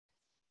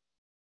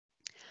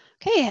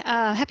Okay,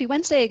 happy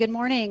Wednesday. Good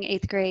morning,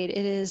 8th grade.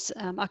 It is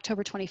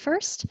October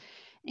 21st,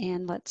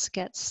 and let's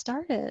get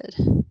started.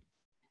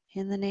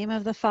 In the name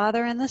of the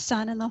Father, and the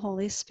Son, and the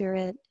Holy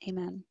Spirit,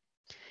 amen.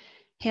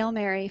 Hail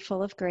Mary,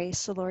 full of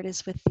grace, the Lord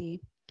is with thee.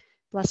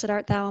 Blessed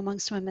art thou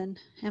amongst women,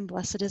 and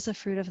blessed is the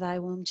fruit of thy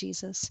womb,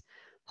 Jesus.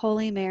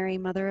 Holy Mary,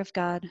 Mother of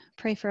God,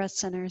 pray for us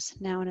sinners,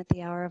 now and at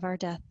the hour of our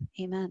death.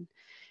 Amen.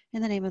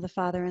 In the name of the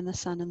Father, and the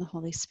Son, and the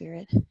Holy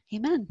Spirit,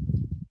 amen.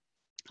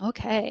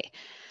 Okay.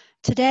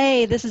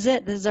 Today, this is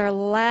it. This is our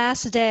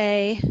last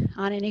day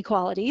on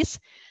inequalities.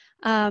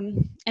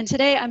 And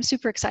today, I'm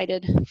super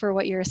excited for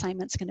what your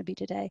assignment's going to be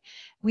today.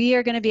 We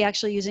are going to be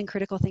actually using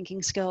critical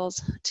thinking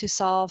skills to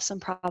solve some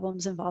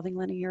problems involving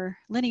linear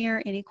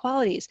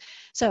inequalities.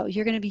 So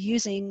you're going to be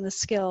using the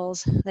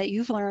skills that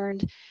you've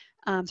learned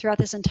throughout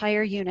this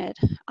entire unit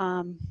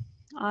on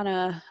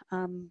an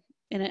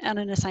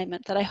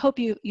assignment that I hope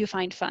you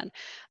find fun.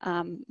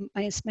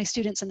 My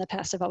students in the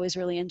past have always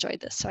really enjoyed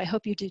this, so I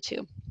hope you do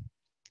too.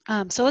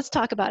 So let's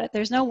talk about it.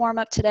 There's no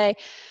warm-up today.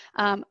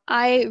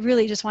 I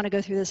really just want to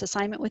go through this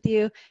assignment with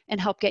you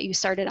and help get you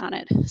started on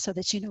it so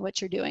that you know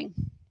what you're doing.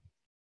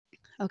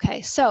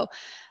 Okay, so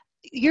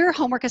your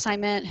homework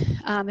assignment,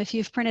 if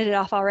you've printed it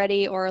off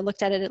already or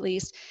looked at it at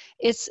least,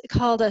 it's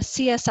called a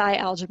CSI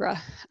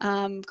algebra,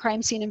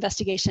 crime scene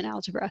investigation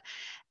algebra.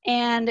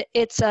 And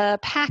it's a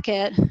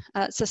packet,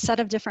 it's a set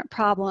of different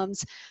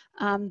problems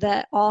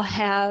that all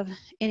have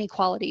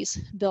inequalities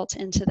built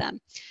into them.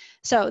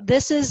 So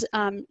this is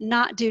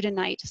not due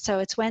tonight. So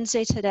it's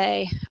Wednesday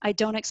today. I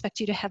don't expect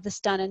you to have this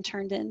done and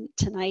turned in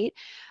tonight.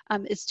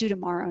 It's due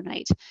tomorrow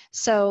night.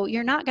 So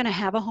you're not going to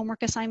have a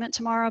homework assignment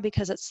tomorrow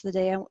because it's the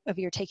day of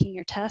your taking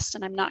your test,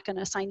 and I'm not going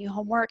to assign you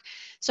homework.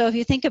 So if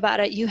you think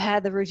about it, you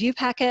had the review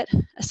packet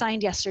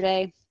assigned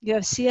yesterday. You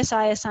have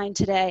CSI assigned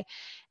today.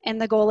 And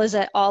the goal is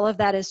that all of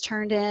that is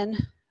turned in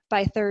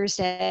by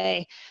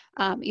Thursday,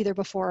 either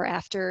before or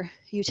after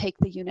you take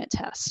the unit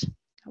test,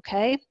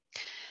 okay?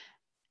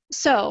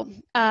 So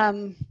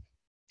I'm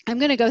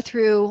going to go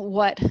through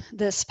what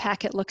this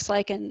packet looks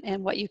like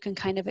and what you can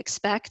kind of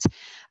expect.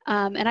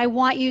 And I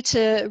want you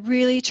to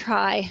really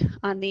try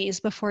on these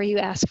before you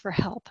ask for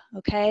help,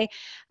 okay?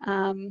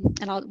 And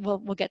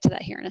we'll get to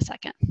that here in a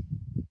second.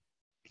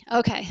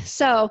 Okay,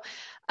 so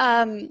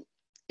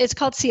it's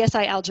called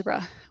CSI algebra.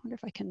 I wonder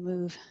if I can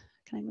move.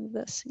 Can I move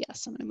this?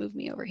 Yes, I'm going to move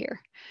me over here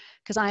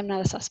because I'm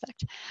not a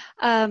suspect.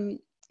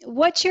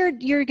 What you're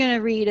going to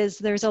read is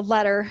there's a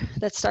letter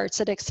that starts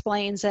that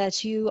explains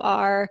that you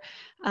are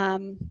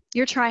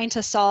you're trying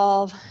to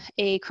solve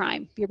a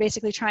crime. You're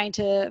basically trying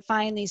to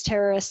find these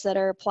terrorists that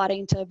are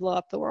plotting to blow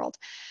up the world.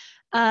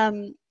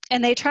 And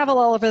they travel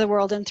all over the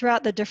world, and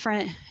throughout the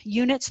different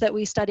units that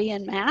we study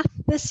in math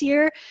this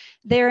year,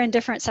 they're in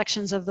different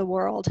sections of the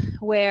world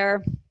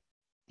where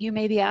you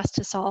may be asked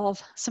to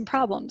solve some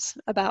problems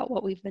about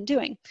what we've been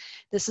doing.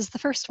 This is the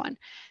first one.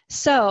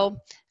 So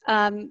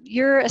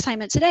your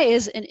assignment today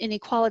is an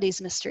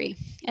inequalities mystery.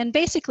 And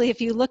basically, if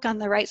you look on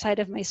the right side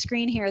of my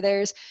screen here,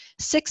 there's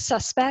 6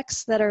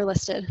 suspects that are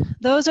listed.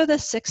 Those are the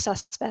 6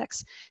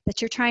 suspects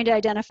that you're trying to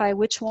identify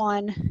which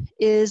one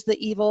is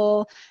the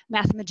evil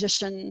math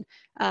magician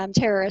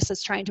terrorist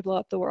that's trying to blow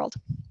up the world.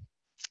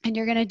 And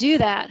you're going to do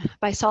that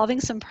by solving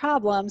some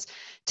problems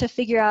to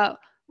figure out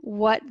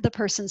what the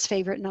person's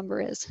favorite number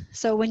is.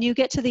 So when you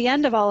get to the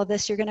end of all of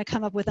this, you're going to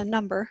come up with a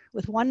number,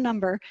 with one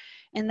number,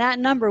 and that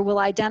number will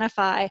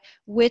identify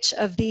which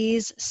of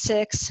these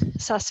 6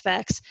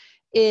 suspects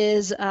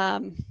is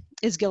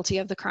guilty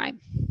of the crime.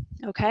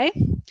 Okay?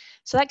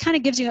 So that kind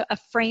of gives you a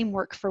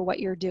framework for what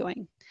you're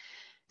doing.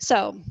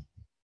 So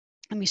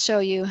let me show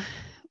you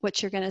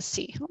what you're going to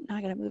see. Oh, now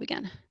I got to move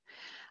again.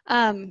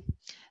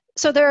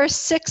 So there are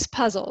 6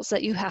 puzzles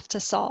that you have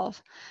to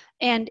solve.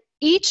 And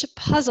each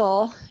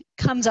puzzle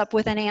comes up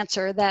with an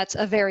answer that's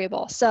a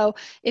variable. So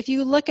if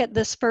you look at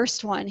this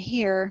first one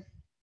here,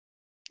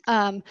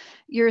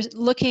 you're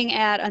looking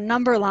at a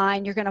number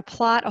line. You're going to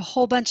plot a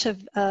whole bunch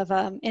of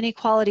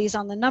inequalities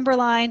on the number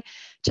line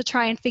to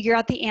try and figure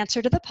out the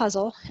answer to the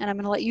puzzle. And I'm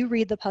going to let you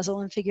read the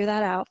puzzle and figure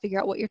that out, figure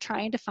out what you're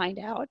trying to find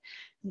out.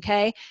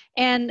 Okay,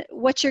 and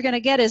what you're going to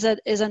get is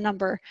a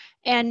number.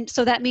 And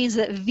so that means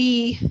that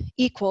V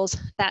equals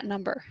that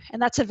number.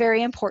 And that's a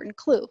very important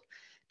clue.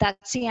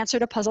 That's the answer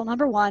to puzzle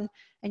number 1,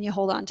 and you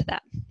hold on to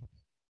that.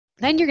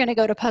 Then you're going to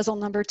go to puzzle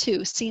number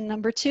 2, scene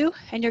number 2,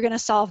 and you're going to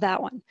solve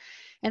that one.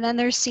 And then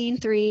there's scene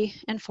 3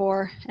 and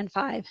 4 and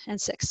 5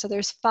 and 6. So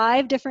there's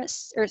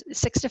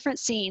 6 different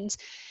scenes,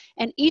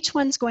 and each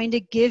one's going to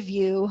give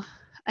you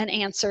an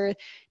answer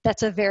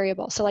that's a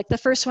variable. So like the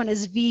first one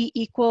is V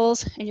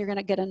equals, and you're going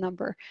to get a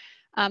number.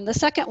 The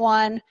second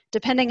one,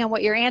 depending on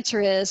what your answer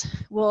is,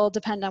 will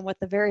depend on what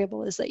the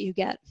variable is that you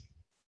get,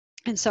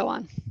 and so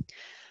on.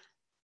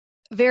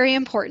 Very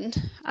important,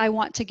 I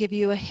want to give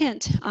you a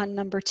hint on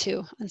number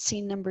 2, on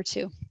scene number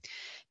 2,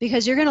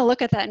 because you're going to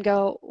look at that and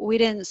go, we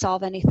didn't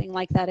solve anything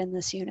like that in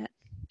this unit.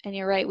 And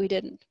you're right, we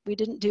didn't. We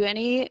didn't do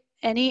any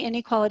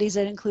inequalities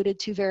that included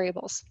 2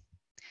 variables.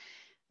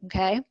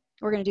 Okay,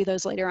 we're going to do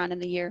those later on in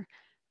the year.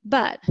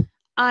 But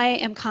I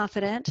am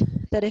confident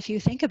that if you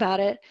think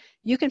about it,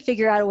 you can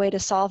figure out a way to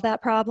solve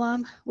that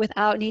problem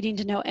without needing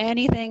to know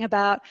anything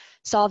about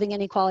solving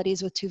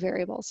inequalities with two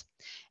variables.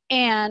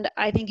 And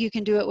I think you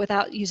can do it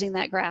without using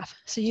that graph.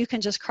 So you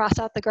can just cross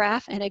out the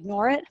graph and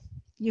ignore it.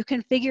 You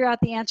can figure out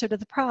the answer to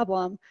the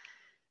problem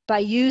by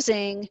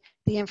using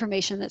the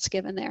information that's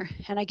given there.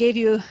 And I gave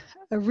you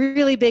a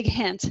really big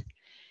hint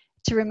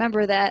to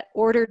remember that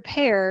ordered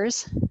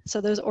pairs, so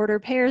those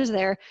ordered pairs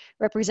there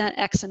represent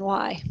X and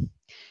Y.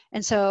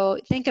 And so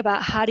think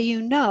about, how do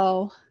you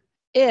know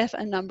if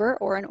a number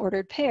or an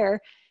ordered pair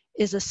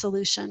is a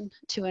solution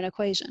to an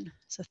equation?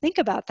 So think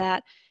about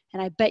that,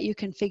 and I bet you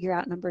can figure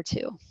out number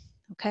 2,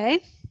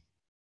 okay?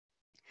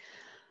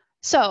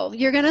 So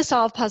you're gonna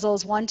solve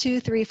puzzles 1,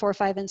 2, 3, 4,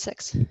 5, and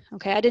 6.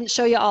 Okay, I didn't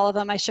show you all of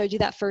them. I showed you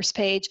that first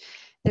page.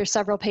 There's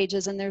several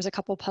pages and there's a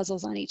couple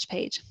puzzles on each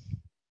page.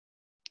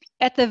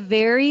 At the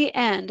very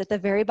end, at the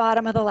very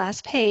bottom of the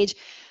last page,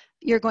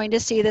 you're going to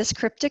see this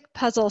cryptic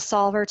puzzle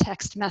solver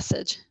text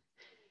message.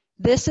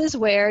 This is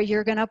where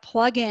you're gonna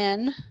plug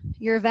in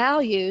your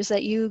values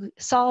that you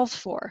solved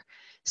for.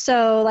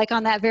 So like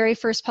on that very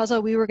first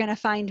puzzle, we were gonna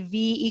find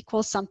V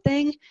equals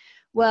something.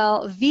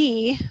 Well,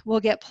 V will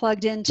get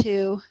plugged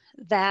into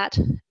that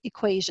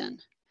equation,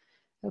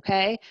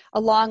 okay?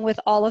 Along with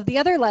all of the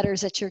other letters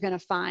that you're gonna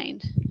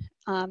find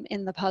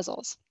in the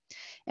puzzles.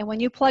 And when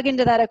you plug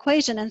into that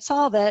equation and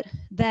solve it,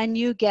 then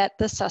you get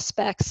the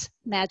suspect's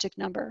magic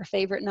number,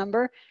 favorite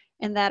number,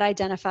 and that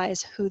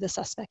identifies who the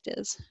suspect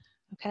is,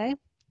 okay?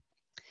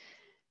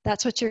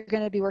 That's what you're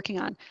going to be working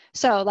on.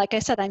 So like I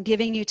said, I'm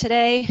giving you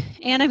today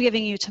and I'm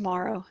giving you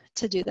tomorrow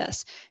to do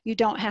this. You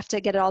don't have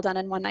to get it all done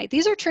in one night.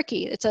 These are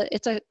tricky. It's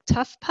a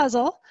tough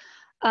puzzle,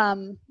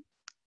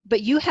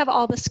 but you have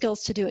all the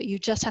skills to do it. You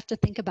just have to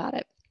think about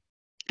it.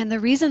 And the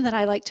reason that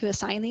I like to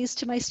assign these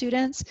to my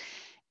students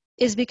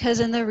is because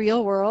in the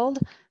real world,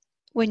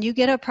 when you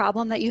get a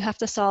problem that you have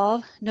to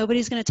solve,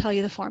 nobody's going to tell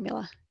you the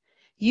formula.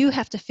 You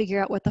have to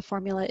figure out what the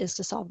formula is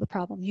to solve the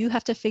problem. You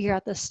have to figure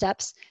out the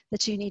steps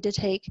that you need to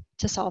take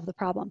to solve the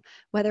problem,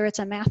 whether it's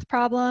a math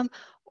problem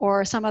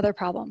or some other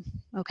problem,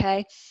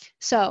 okay?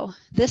 So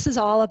this is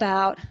all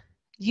about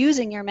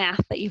using your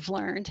math that you've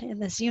learned in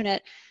this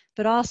unit,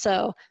 but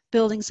also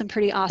building some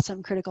pretty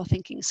awesome critical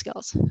thinking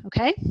skills,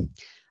 okay?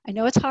 I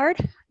know it's hard.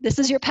 This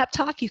is your pep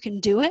talk. You can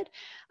do it.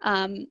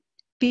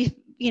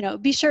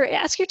 Be sure,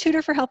 ask your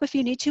tutor for help if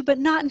you need to, but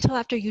not until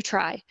after you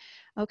try.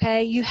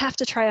 Okay, you have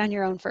to try on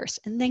your own first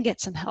and then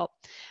get some help.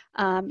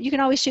 You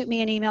can always shoot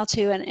me an email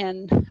too,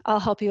 and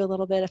I'll help you a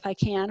little bit if I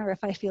can, or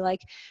if I feel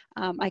like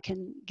I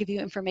can give you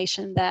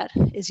information that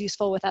is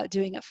useful without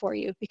doing it for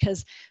you,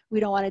 because we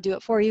don't want to do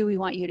it for you, we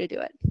want you to do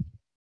it.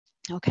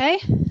 Okay,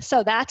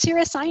 so that's your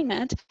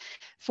assignment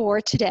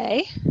for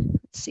today.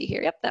 Let's see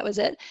here, yep, that was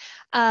it.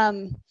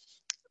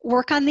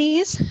 Work on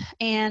these,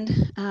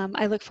 and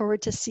I look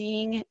forward to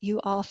seeing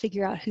you all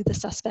figure out who the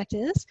suspect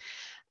is.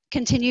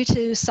 Continue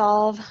to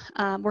solve,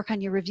 work on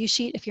your review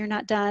sheet if you're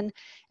not done,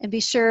 and be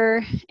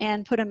sure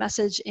and put a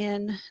message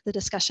in the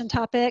discussion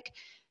topic.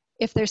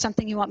 If there's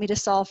something you want me to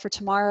solve for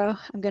tomorrow,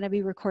 I'm going to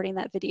be recording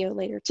that video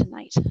later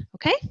tonight,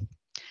 okay?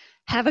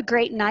 Have a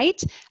great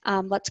night.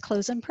 Let's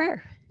close in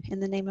prayer. In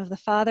the name of the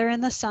Father,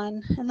 and the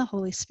Son, and the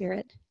Holy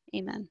Spirit,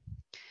 amen.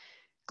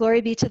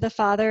 Glory be to the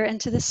Father, and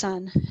to the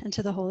Son, and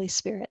to the Holy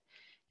Spirit,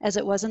 as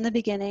it was in the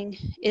beginning,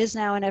 is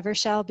now, and ever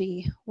shall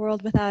be,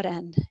 world without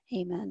end,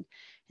 amen.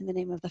 In the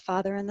name of the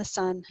Father, and the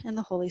Son, and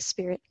the Holy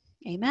Spirit,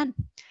 amen.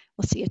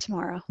 We'll see you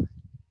tomorrow.